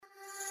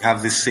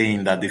have this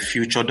saying that the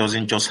future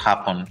doesn't just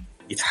happen,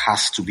 it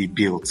has to be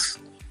built.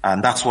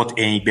 And that's what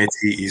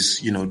Ehingbeti is,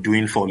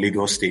 doing for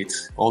Lagos State.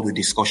 All the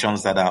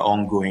discussions that are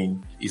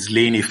ongoing is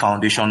laying a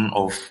foundation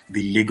of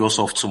the Lagos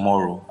of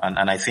tomorrow.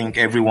 And I think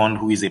everyone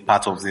who is a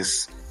part of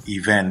this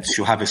event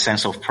should have a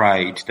sense of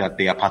pride that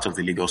they are part of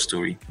the Lagos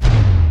story.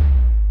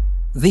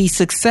 The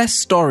success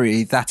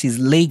story that is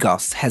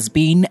Lagos has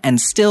been and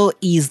still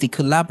is the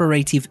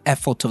collaborative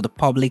effort of the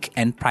public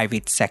and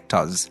private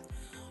sectors.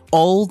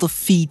 All the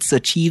feats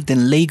achieved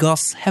in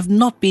Lagos have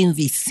not been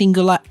the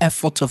singular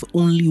effort of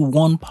only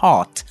one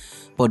part,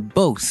 but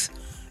both,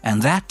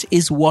 and that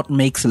is what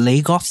makes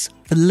Lagos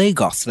the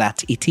Lagos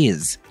that it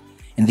is.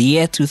 In the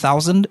year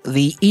 2000,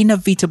 the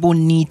inevitable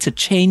need to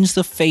change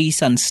the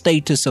face and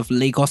status of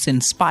Lagos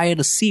inspired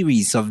a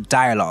series of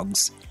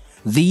dialogues.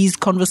 These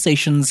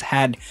conversations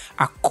had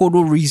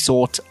Akodo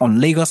Resort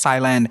on Lagos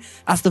Island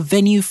as the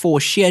venue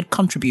for shared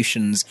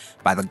contributions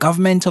by the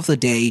government of the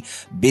day,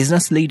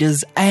 business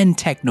leaders and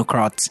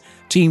technocrats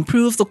to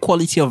improve the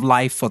quality of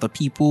life for the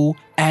people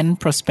and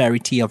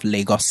prosperity of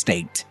Lagos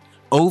State.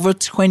 Over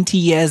 20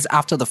 years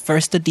after the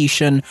first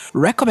edition,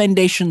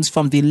 recommendations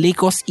from the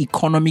Lagos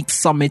Economic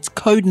Summit,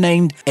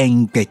 codenamed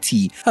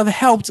Ehingbeti, have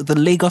helped the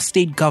Lagos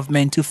State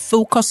government to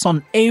focus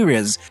on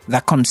areas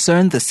that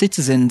concern the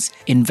citizens,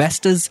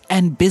 investors,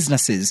 and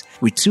businesses,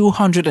 with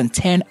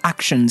 210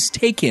 actions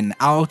taken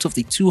out of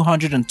the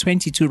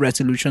 222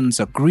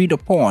 resolutions agreed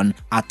upon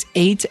at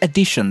 8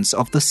 editions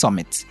of the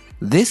summit.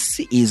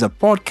 This is a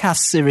podcast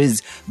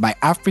series by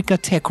Africa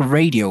Tech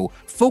Radio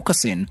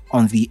focusing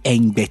on the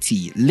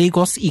Ehingbeti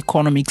Lagos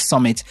Economic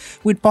Summit,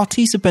 with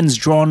participants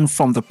drawn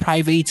from the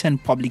private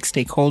and public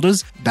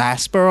stakeholders,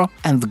 diaspora,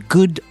 and the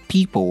good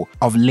people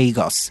of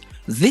Lagos.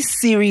 This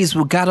series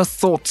will gather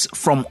thoughts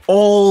from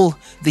all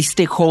the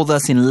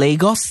stakeholders in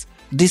Lagos,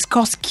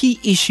 discuss key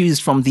issues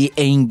from the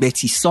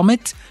Ehingbeti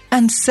Summit,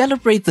 and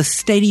celebrate the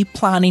steady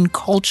planning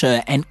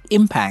culture and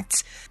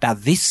impact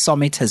that this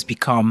summit has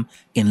become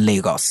in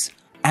Lagos.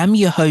 I'm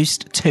your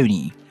host,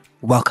 Tony.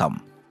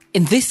 Welcome.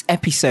 In this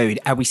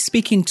episode, I will be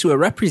speaking to a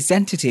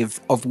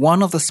representative of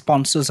one of the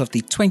sponsors of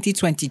the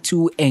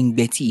 2022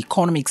 Ehingbeti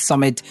Economic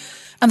Summit,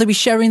 and they'll be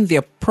sharing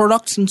their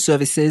products and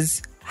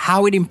services,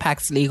 how it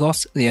impacts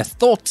Lagos, their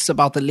thoughts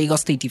about the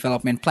Lagos State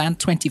Development Plan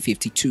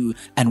 2052,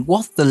 and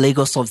what the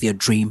Lagos of their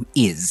dream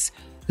is.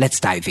 Let's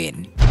dive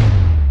in.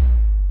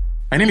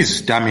 My name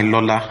is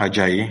Damilola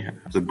Ajayi.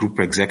 I'm the Group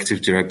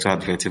Executive Director at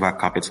Vetiva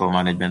Capital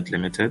Management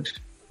Limited.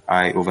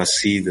 I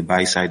oversee the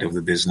buy side of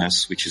the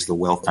business, which is the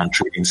wealth and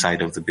trading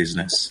side of the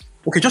business.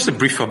 Okay, just a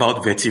brief about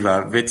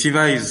Vetiva.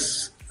 Vetiva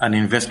is an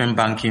investment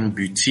banking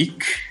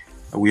boutique.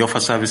 We offer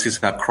services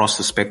across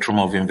the spectrum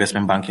of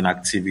investment banking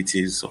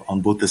activities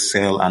on both the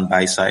sell and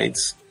buy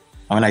sides.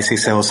 And when I say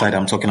sell side,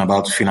 I'm talking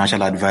about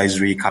financial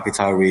advisory,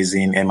 capital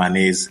raising,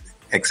 M&As,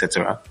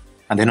 etc.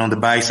 And then on the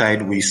buy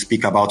side, we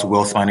speak about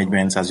wealth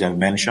management, as you have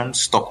mentioned,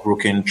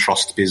 stockbroking,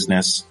 trust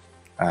business,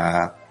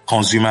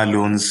 consumer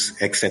loans,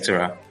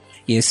 etc.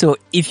 Yeah, so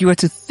if you were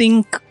to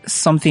think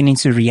something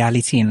into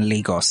reality in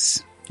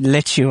Lagos,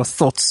 let your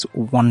thoughts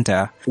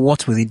wander,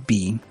 what would it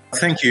be?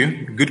 Thank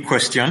you. Good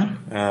question.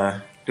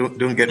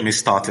 Don't get me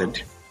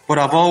started. But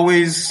I've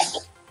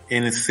always,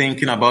 in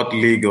thinking about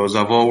Lagos,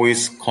 I've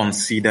always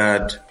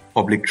considered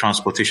public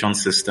transportation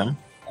system.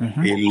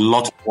 Mm-hmm. A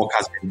lot of work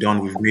has been done.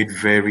 We've made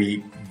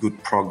very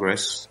good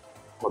progress,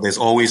 but there's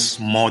always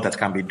more that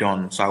can be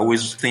done. So I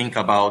always think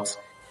about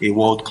a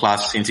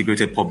world-class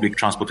integrated public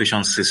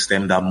transportation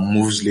system that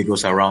moves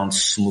Lagos around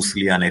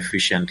smoothly and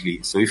efficiently.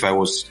 So if I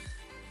was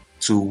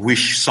to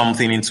wish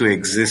something into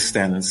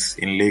existence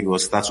in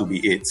Lagos, that would be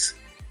it.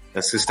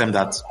 A system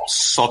that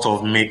sort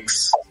of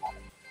makes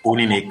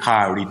owning a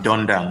car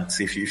redundant,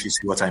 if you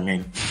see what I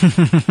mean.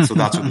 So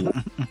that would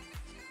be,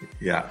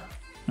 yeah.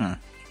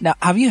 Now,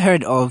 have you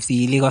heard of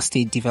the Lagos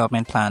State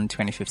Development Plan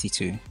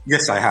 2052?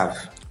 Yes, I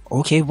have.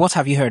 Okay, what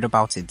have you heard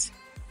about it?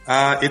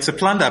 It's a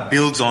plan that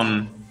builds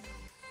on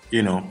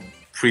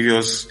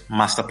previous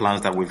master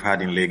plans that we've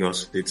had in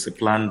Lagos. It's a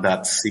plan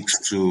that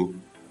seeks to,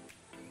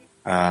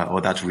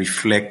 or that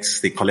reflects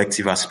the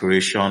collective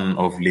aspiration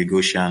of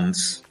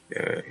Lagosians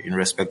in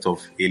respect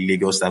of a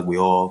Lagos that we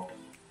all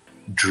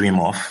dream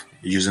of,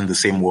 using the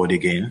same word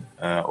again,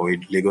 or a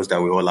Lagos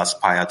that we all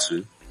aspire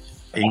to.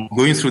 In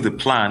going through the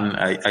plan,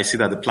 I see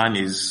that the plan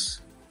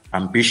is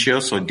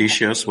ambitious,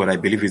 audacious, but I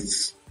believe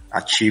it's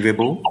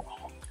achievable.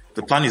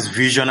 The plan is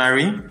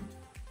visionary,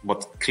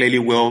 but clearly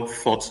well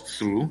thought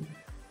through.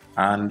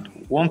 And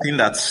one thing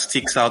that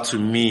sticks out to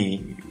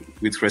me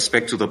with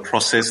respect to the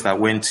process that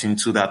went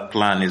into that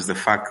plan is the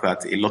fact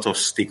that a lot of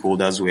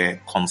stakeholders were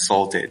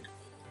consulted.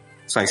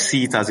 So I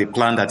see it as a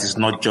plan that is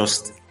not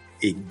just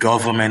a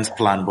government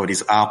plan, but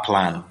is our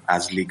plan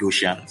as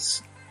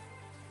Lagosians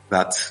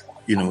that,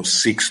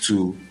 seeks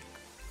to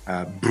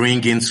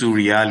bring into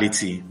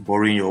reality,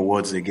 borrowing your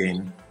words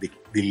again, the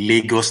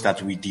Lagos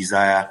that we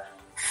desire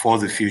for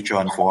the future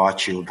and for our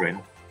children.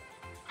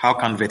 How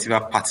can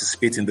Vetiva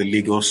participate in the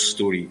Lagos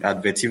story?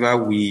 At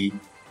Vetiva, we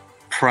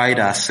pride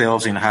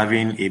ourselves in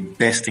having a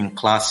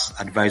best-in-class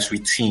advisory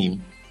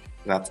team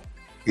that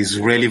is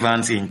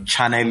relevant in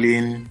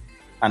channeling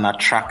and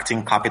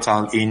attracting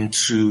capital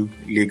into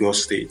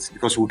Lagos State,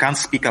 because we can't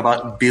speak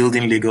about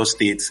building Lagos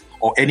State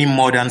or any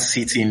modern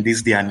city in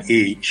this day and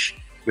age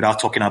without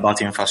talking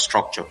about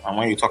infrastructure. And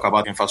when you talk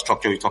about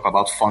infrastructure, you talk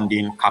about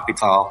funding,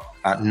 capital,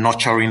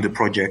 nurturing the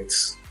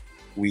projects.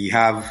 We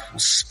have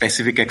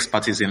specific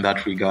expertise in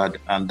that regard,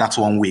 and that's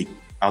one way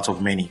out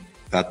of many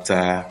that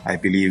I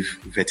believe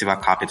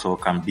Vetiva Capital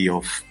can be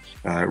of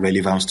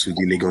relevance to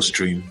the Lagos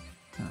dream.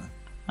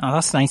 Oh,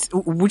 that's nice.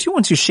 Would you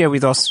want to share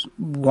with us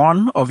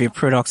one of your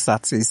products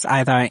that is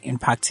either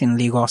impacting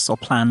Lagos or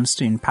plans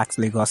to impact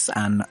Lagos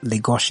and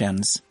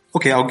Lagosians?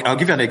 Okay, I'll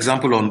give you an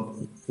example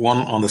on one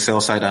on the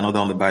sell side, another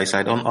on the buy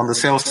side. On the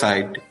sell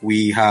side,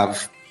 we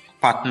have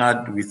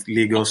partnered with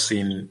Lagos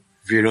in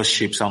various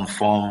shapes and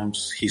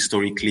forms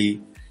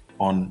historically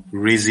on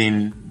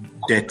raising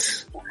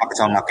debt,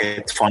 capital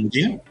market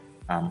funding.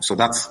 So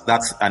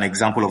that's an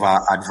example of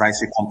our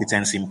advisory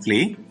competence in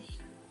play.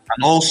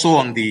 And also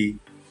on the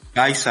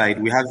buy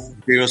side, we have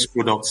various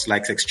products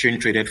like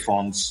exchange traded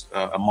funds,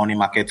 a money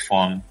market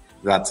fund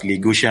that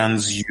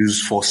Lagosians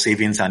use for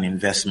savings and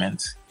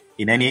investment.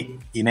 In any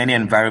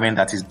environment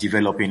that is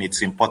developing,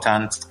 it's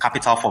important.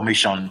 Capital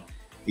formation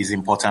is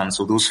important.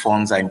 So those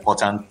funds are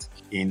important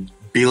in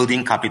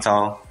building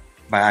capital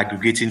by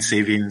aggregating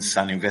savings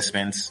and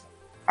investments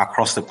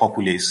across the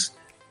populace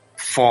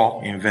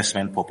for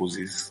investment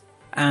purposes.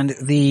 And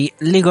the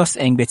Lagos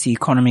Ehingbeti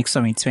Economic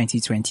Summit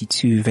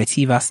 2022,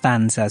 Vetiva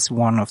stands as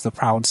one of the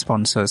proud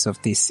sponsors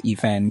of this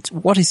event.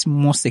 What is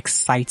most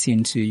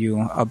exciting to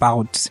you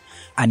about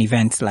an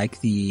event like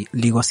the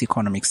Lagos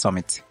Economic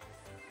Summit?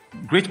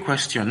 Great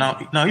question. Now,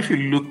 if you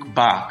look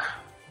back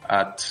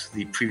at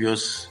the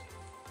previous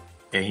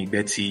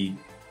Ehingbeti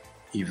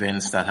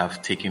events that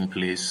have taken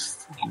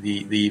place,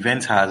 the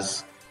event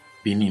has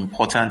been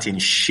important in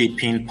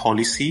shaping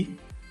policy,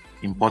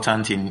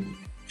 important in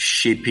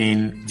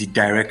shaping the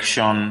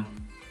direction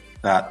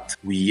that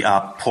we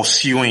are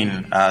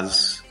pursuing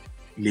as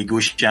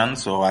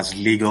Lagosians or as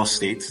Lagos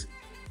State.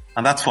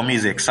 And that for me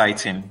is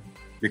exciting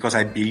because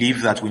I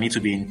believe that we need to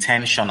be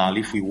intentional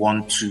if we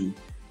want to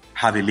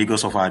have a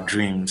Lagos of our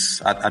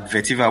dreams. At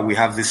Vetiva, we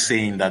have this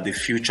saying that the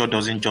future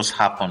doesn't just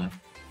happen,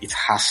 it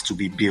has to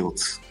be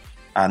built.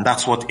 And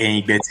that's what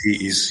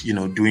Ehingbeti is,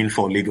 doing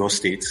for Lagos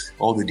State.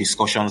 All the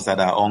discussions that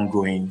are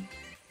ongoing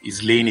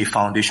is laying a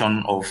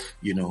foundation of,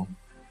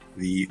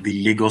 the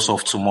Lagos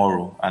of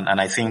tomorrow.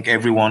 And I think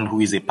everyone who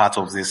is a part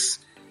of this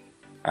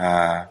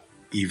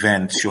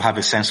event should have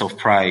a sense of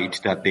pride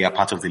that they are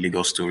part of the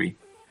Lagos story.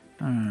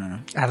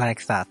 I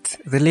like that.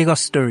 The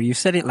Lagos story. You've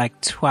said it like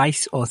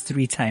twice or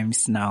three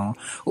times now.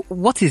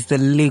 What is the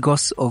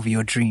Lagos of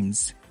your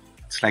dreams?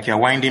 It's like you're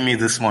winding me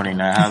this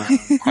morning. I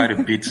have quite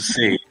a bit to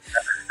say.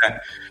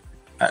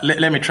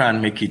 Let me try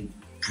and make it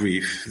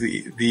brief.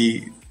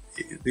 The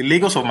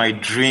Lagos of my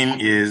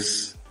dream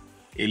is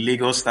a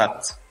Lagos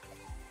that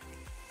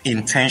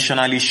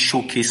intentionally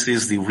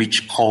showcases the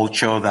rich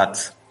culture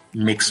that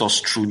makes us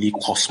truly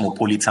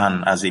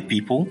cosmopolitan as a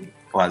people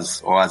or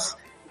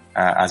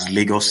as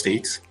Lagos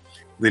State.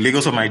 The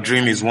Lagos of my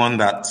dream is one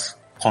that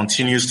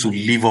continues to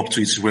live up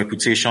to its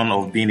reputation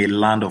of being a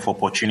land of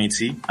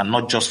opportunity, and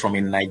not just from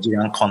a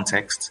Nigerian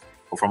context,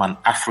 but from an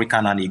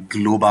African and a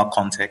global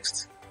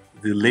context.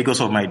 The Lagos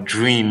of my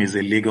dream is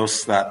a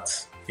Lagos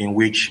in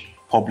which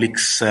public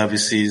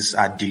services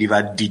are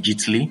delivered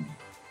digitally.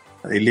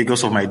 The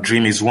Lagos of my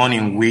dream is one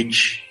in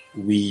which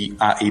we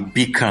are a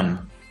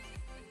beacon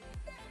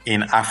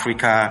in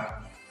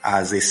Africa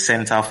as a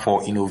center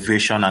for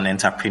innovation and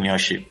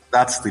entrepreneurship.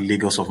 That's the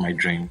Lagos of my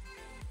dream.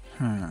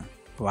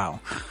 Wow.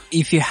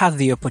 If you have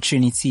the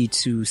opportunity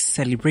to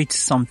celebrate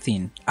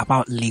something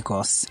about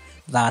Lagos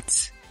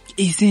that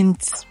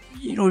isn't,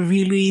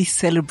 really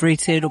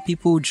celebrated, or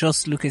people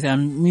just look at it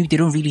and maybe they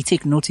don't really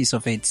take notice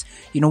of it,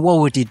 what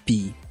would it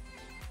be?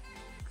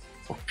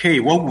 Okay,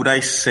 what would I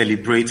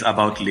celebrate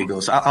about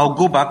Lagos? I'll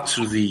go back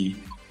to the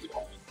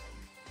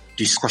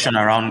discussion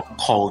around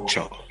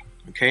culture,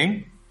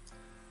 okay?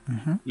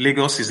 Mm-hmm.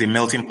 Lagos is a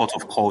melting pot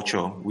of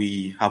culture.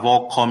 We have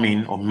all come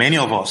in, or many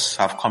of us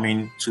have come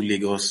in to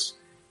Lagos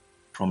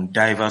from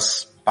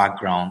diverse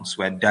backgrounds.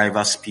 We're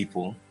diverse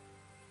people.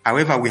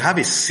 However, we have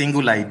a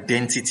single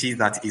identity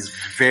that is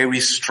very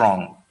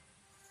strong.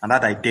 And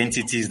that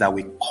identity is that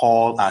we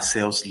call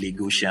ourselves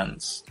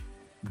Lagosians.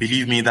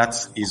 Believe me, that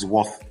is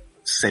worth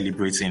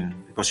celebrating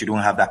because you don't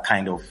have that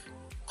kind of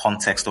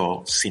context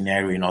or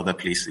scenario in other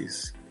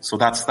places. So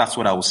that's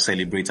what I will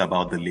celebrate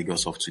about the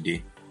Lagos of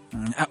today.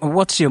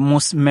 What's your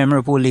most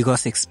memorable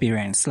Lagos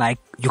experience? Like,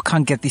 you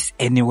can't get this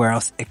anywhere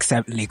else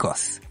except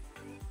Lagos.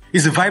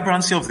 It's the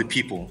vibrancy of the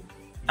people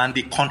and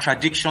the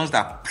contradictions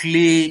that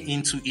play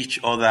into each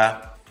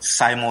other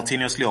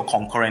simultaneously or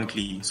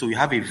concurrently. So you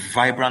have a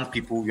vibrant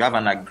people, you have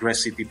an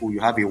aggressive people, you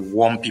have a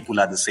warm people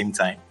at the same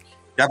time.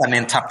 You have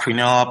an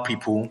entrepreneurial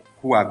people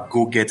who are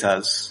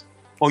go-getters,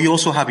 or you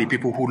also have a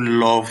people who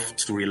love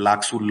to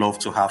relax, who love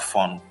to have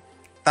fun.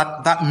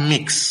 That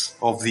mix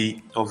of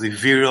the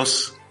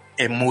various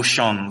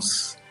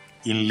emotions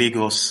in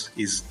Lagos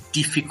is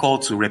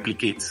difficult to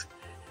replicate.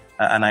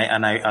 And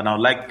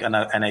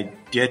I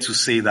dare to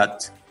say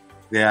that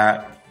there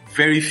are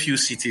very few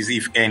cities,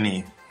 if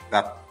any,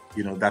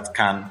 that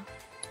can,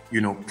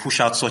 push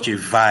out such a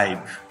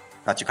vibe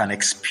that you can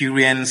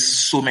experience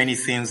so many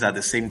things at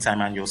the same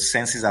time, and your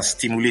senses are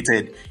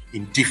stimulated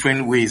in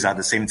different ways at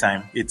the same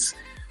time.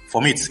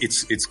 For me,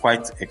 it's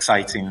quite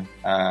exciting.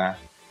 And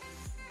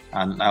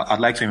I'd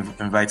like to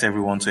invite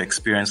everyone to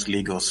experience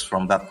Lagos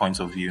from that point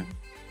of view.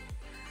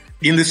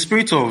 In the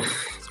spirit of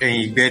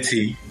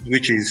Ehingbeti,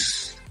 which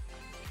is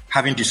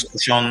having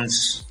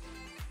discussions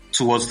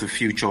towards the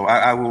future,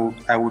 I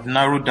would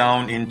narrow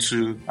down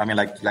into,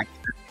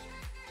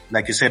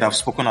 like you said, I've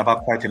spoken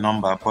about quite a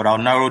number, but I'll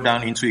narrow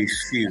down into a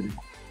few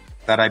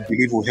that I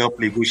believe will help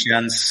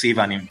Lagosians save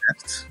and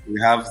invest.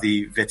 We have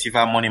the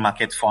Vetiva Money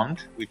Market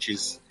Fund, which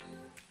is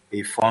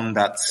a fund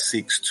that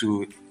seeks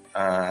to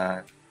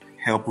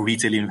help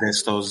retail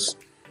investors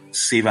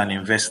save and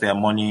invest their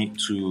money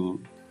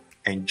to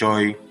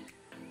enjoy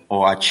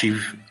or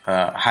achieve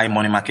high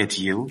money market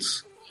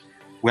yields.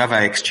 We have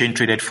our exchange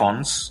traded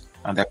funds,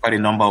 and there are quite a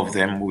number of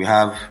them. We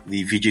have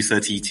the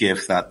VG30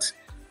 ETF that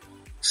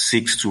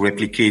seeks to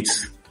replicate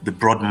the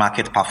broad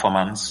market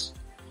performance.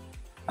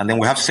 And then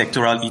we have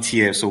sectoral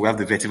ETFs. So we have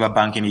the Vetiva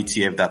Banking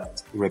ETF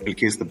that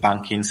replicates the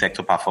banking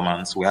sector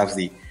performance. We have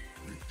the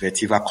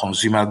Vetiva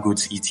Consumer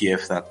Goods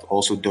ETF that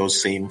also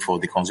does same for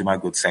the consumer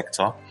goods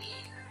sector.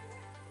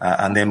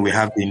 And then we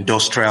have the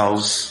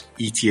Industrials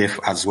ETF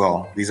as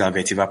well. These are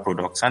Vetiva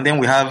products. And then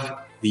we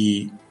have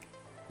the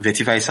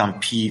Vetiva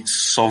S&P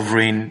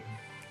Sovereign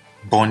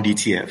Bond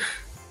ETF.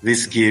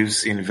 This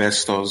gives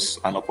investors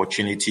an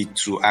opportunity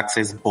to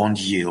access bond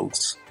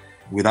yields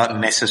without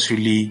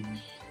necessarily,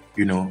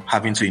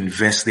 having to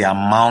invest the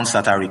amounts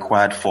that are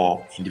required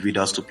for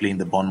individuals to play in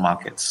the bond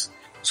markets.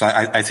 So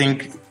I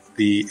think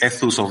the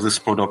ethos of this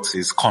product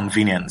is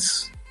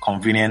convenience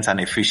and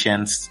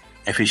efficiency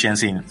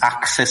in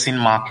accessing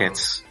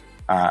markets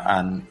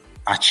and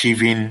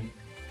achieving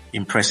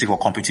impressive or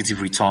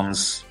competitive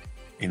returns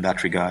in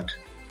that regard.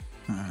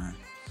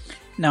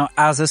 Now,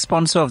 as a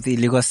sponsor of the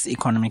Lagos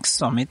Economic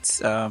Summit,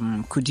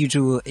 could you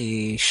do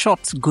a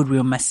short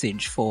goodwill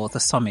message for the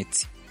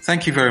summit?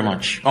 Thank you very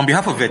much. On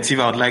behalf of Vetiva,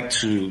 I would like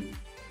to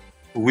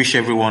wish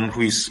everyone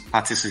who is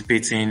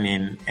participating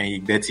in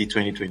Ehingbeti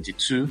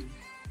 2022,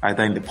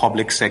 either in the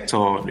public sector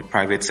or the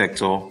private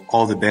sector,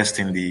 all the best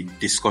in the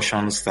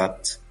discussions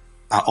that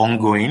are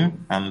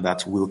ongoing and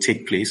that will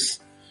take place.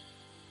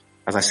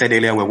 As I said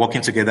earlier, we're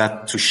working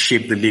together to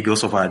shape the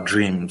Lagos of our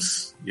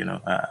dreams,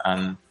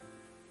 and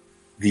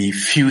the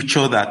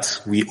future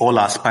that we all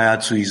aspire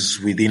to is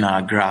within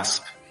our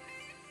grasp.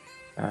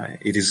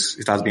 It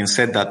has been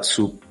said that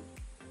to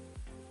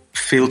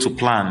fail to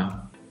plan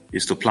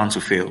is to plan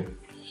to fail.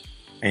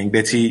 And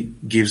Ehingbeti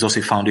gives us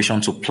a foundation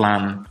to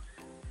plan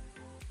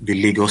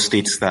the Lagos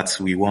states that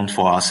we want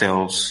for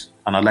ourselves.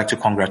 And I'd like to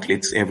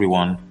congratulate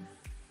everyone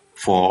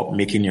for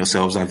making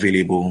yourselves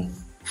available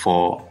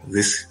for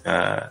this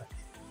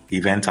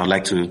event. I'd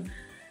like to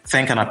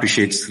thank and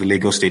appreciate the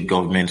Lagos State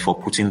government for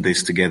putting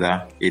this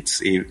together.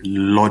 It's a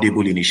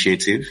laudable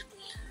initiative,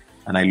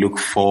 and I look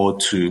forward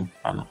to,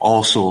 and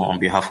also on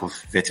behalf of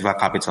Vetiva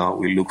Capital,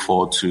 we look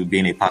forward to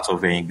being a part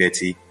of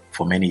Ehingbeti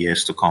for many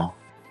years to come.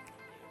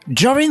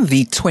 During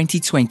the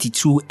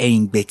 2022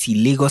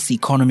 Ehingbeti Lagos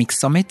Economic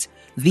Summit,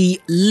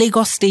 the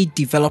Lagos State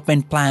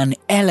Development Plan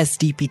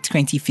LSDP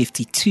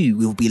 2052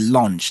 will be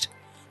launched.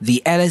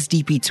 The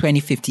LSDP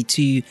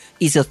 2052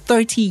 is a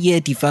 30-year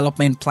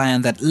development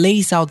plan that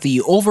lays out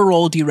the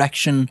overall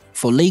direction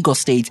for Lagos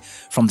State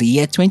from the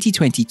year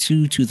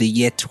 2022 to the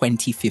year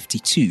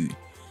 2052.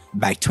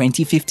 By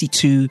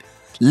 2052,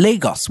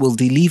 Lagos will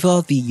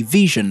deliver the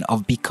vision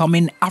of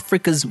becoming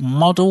Africa's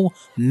model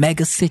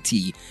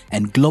megacity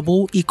and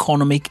global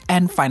economic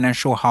and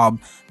financial hub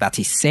that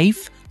is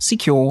safe,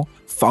 secure,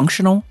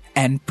 functional,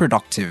 and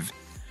productive.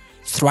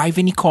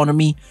 Thriving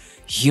economy,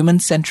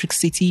 human-centric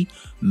city,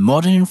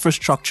 modern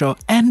infrastructure,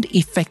 and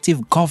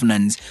effective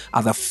governance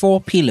are the four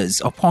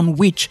pillars upon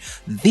which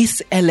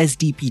this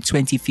LSDP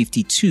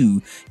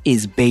 2052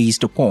 is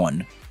based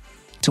upon.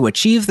 To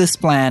achieve this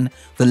plan,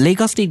 the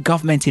Lagos State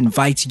government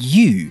invites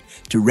you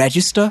to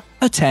register,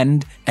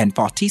 attend, and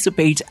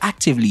participate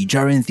actively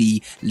during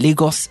the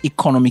Lagos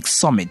Economic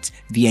Summit,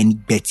 the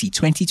Ehingbeti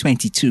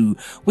 2022,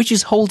 which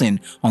is holding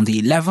on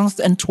the 11th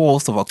and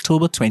 12th of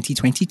October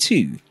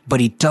 2022.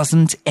 But it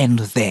doesn't end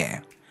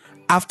there.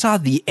 After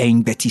the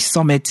Ehingbeti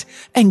Summit,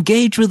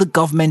 engage with the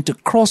government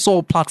across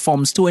all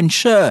platforms to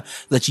ensure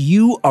that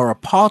you are a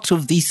part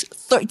of this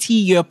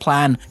 30-year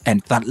plan and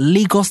that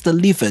Lagos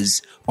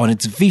delivers on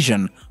its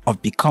vision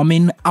of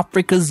becoming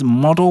Africa's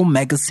model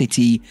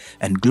megacity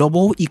and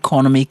global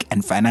economic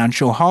and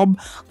financial hub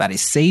that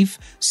is safe,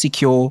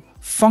 secure,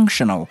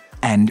 functional,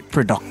 and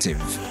productive.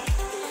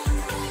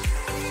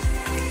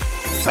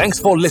 Thanks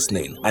for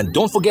listening, and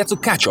don't forget to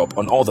catch up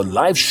on all the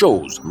live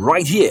shows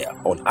right here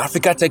on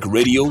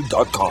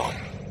africatechradio.com.